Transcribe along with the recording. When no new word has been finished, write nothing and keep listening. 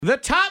The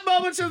top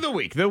moments of the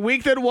week that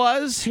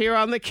was here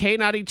on the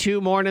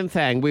K92 Morning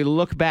Thang. We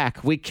look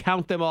back, we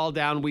count them all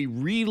down, we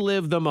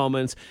relive the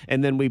moments,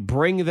 and then we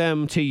bring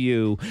them to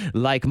you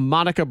like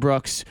Monica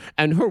Brooks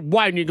and her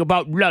whining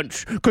about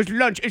lunch, because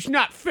lunch is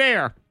not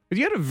fair.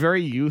 You had a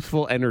very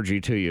youthful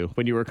energy to you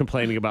when you were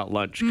complaining about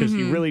lunch, because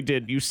you really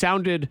did. You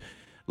sounded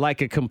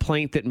like a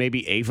complaint that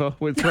maybe Ava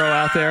would throw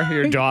out there,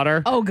 your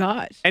daughter. Oh,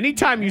 gosh.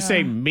 Anytime you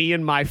say me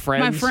and my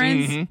friends. My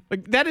friends?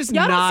 Like, that is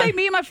Y'all not. don't say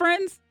me and my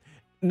friends?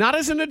 Not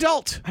as an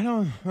adult. I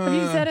don't. Have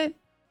you said it?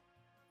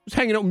 I was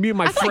hanging out with me and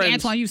my I feel friends. like,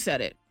 Antoine, you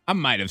said it. I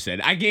might have said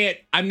it.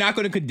 I'm not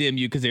going to condemn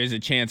you because there's a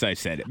chance I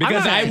said it.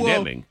 Because I'm not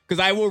condemning.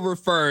 I will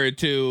refer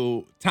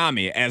to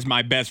Tommy as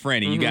my best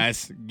friend, and you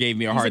guys gave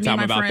me a hard said me time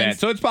and my about friends? that.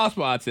 So it's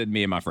possible I said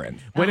me and my friends.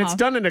 When it's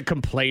done in a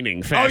complaining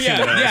Oh, fashion.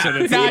 yeah. So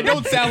Now, I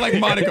don't sound like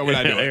Monica when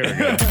I do There it. we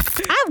go.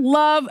 I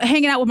love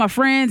hanging out with my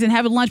friends and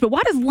having lunch, but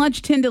why does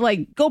lunch tend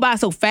to go by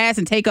so fast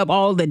and take up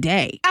all the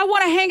day? I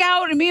want to hang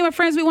out, and me and my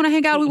friends, we want to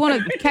hang out. We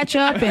want to catch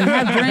up and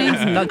have drinks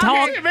and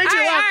talk. Okay, it makes you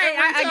laugh every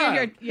I time.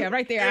 get your,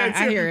 right there.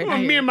 I hear it.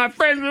 Me and my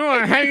friends, we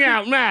want to hang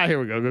out. Now, here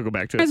we go. Go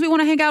back to it. friends, we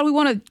want to hang out. We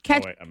want to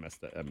catch. Oh, wait, I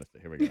missed it.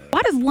 Here we go.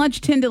 Why does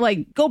lunch tend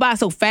to go by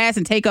so fast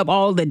and take up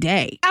all the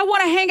day? I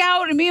want to hang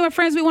out, and me and my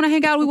friends, we want to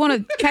hang out. We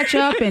want to catch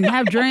up and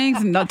have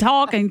drinks and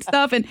talk and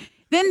stuff. And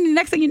then the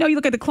next thing you know, you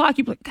look at the clock,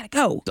 you're like, gotta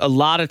go. A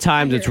lot of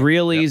times it's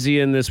real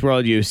easy in this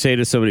world. You say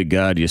to somebody,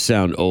 God, you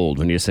sound old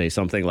when you say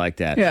something like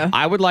that. Yeah.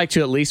 I would like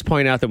to at least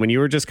point out that when you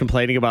were just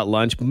complaining about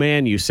lunch,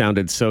 man, you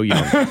sounded so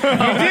young. You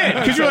did.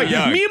 Because you're like,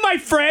 young. me and my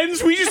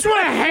friends, we just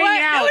want to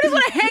hang out. We just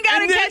want to hang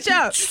out and then catch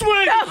up. Just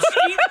want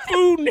to eat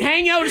food and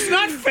hang out. It's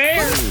not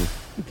fair.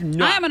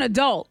 I am an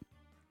adult.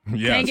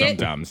 Yeah, Dang it.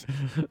 sometimes.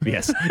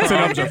 Yes.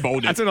 Arms are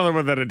folded. That's another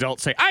one that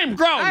adults say. I am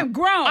grown. I'm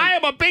grown. I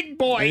am a big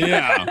boy.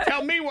 Yeah.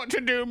 Tell me what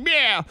to do.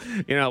 Yeah.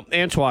 You know,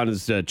 Antoine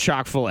is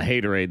chock full of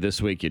haterade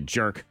this week, you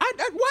jerk.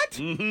 What?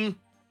 Mm-hmm.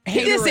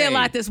 He did say a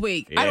lot this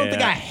week. I don't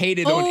think I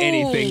hated on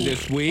anything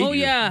this week. Oh,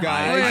 yeah.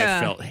 Guys. Oh, yeah.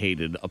 I felt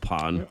hated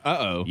upon.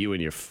 Uh-oh. You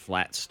and your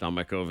flat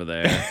stomach over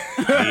there.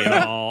 Being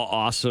all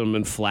awesome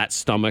and flat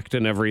stomached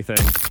and everything.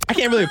 I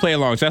can't really play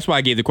along, so that's why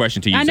I gave the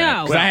question to you, I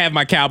know. Because I have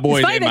my Cowboys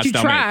It's funny in my that you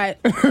stomach.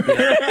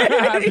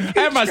 tried. I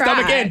have my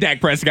stomach and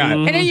Dak Prescott.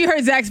 And then you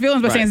heard Zach's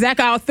feelings by saying,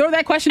 Zach, I'll throw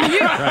that question to you.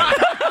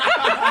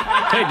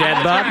 Hey,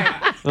 Dad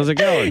Bob. How's it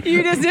going?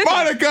 You just did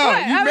Monica,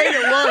 that. you made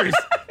it worse.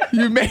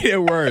 You made it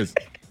worse.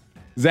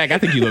 Zach, I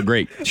think you look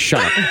great. Shut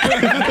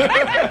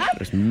up.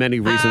 There's many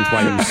reasons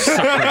why you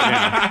suck right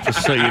now,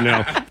 just so you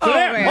know.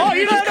 man.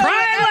 You're just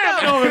crying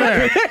laughing over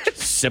there.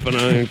 Sipping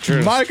on your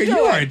truth. Monica, you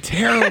are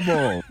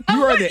terrible.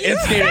 You are the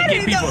instigator to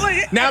get people.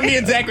 Now me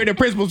and Zach are in the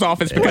principal's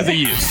office because of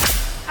you.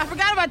 I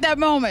forgot about that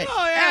moment.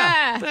 Oh,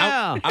 yeah.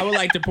 Ah. I would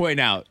like to point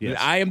out Yes.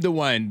 that I am the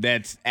one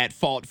that's at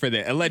fault for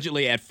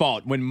allegedly at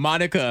fault when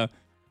Monica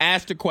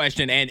asked a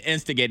question and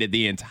instigated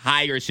the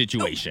entire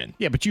situation.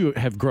 Yeah, but you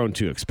have grown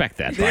to expect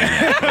that by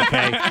now,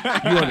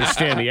 okay? You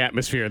understand the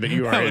atmosphere that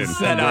you are in,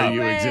 set where up.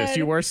 you Man. exist.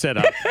 You were set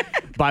up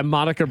by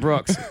Monica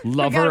Brooks,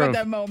 lover about of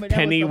that moment. That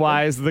was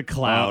Pennywise the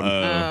Clown.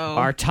 Oh.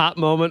 Our top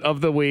moment of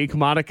the week,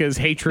 Monica's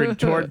hatred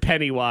toward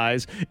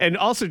Pennywise, and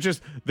also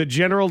just the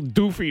general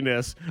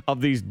doofiness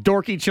of these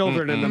dorky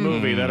children in the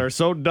movie that are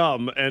so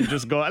dumb and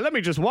just go, let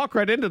me just walk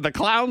right into the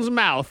clown's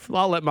mouth.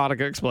 I'll let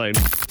Monica explain.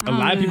 A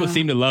lot of people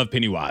seem to love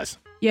Pennywise.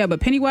 Yeah,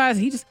 but Pennywise,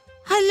 he just,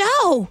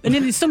 hello. And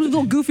then some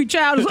little goofy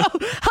child is, oh,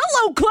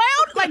 hello, clown.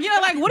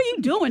 What are you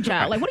doing,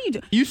 child? What are you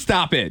doing? You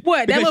stop it.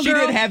 What, that Because little she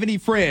girl? didn't have any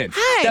friends.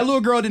 Hey. That little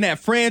girl didn't have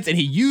friends, and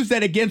he used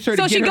that against her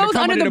So to she get her goes to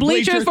come under the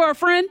bleachers for a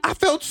friend? I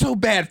felt so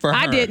bad for her.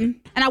 I didn't.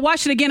 And I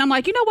watched it again. I'm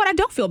like, you know what? I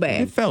don't feel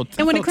bad. It felt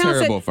and when the clown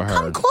terrible said, for her.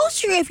 come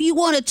closer if you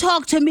want to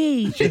talk to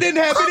me. She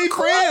didn't have any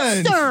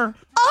friends. Closer.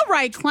 All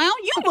right, clown.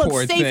 You look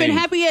Poor safe thing. and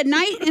happy at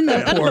night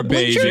under Poor the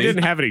bleachers. She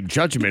didn't have any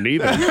judgment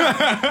either.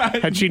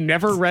 Had she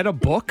never read a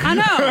book? I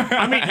know.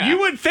 I mean, you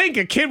would think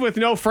a kid with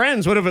no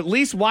friends would have at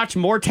least watched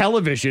more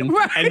television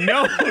and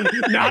known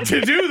not to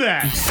do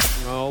that.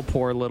 Oh,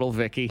 poor little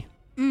Vicky.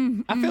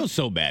 I feel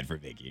so bad for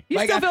Vicky. You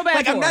still feel bad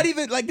Like for I'm her? not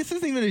even this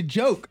isn't even a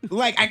joke.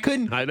 Like I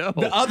couldn't. I know.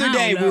 The other I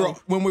day don't know.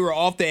 when we were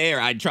off the air,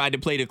 I tried to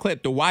play the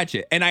clip to watch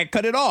it, and I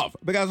cut it off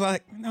because I was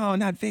like, no,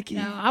 not Vicky.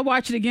 No, I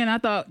watched it again. I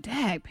thought,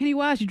 dag,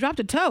 Pennywise, you dropped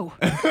a toe.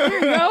 Here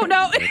you go.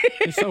 No.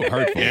 It's so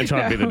hurtful.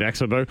 Antoine be the next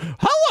one.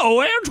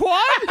 Hello,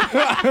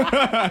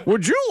 Antoine.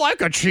 Would you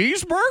like a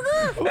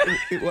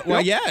cheeseburger?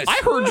 Well, yes.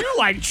 I heard you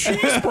like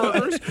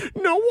cheeseburgers.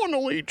 No one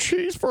will eat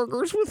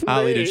cheeseburgers with me.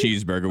 I'll eat a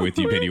cheeseburger with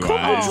you, Come,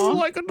 Pennywise. would you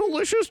like a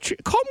delicious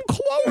Come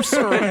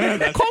closer.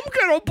 Come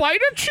get a bite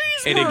of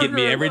cheeseburger. It'd get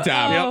me every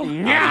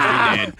time. Yeah.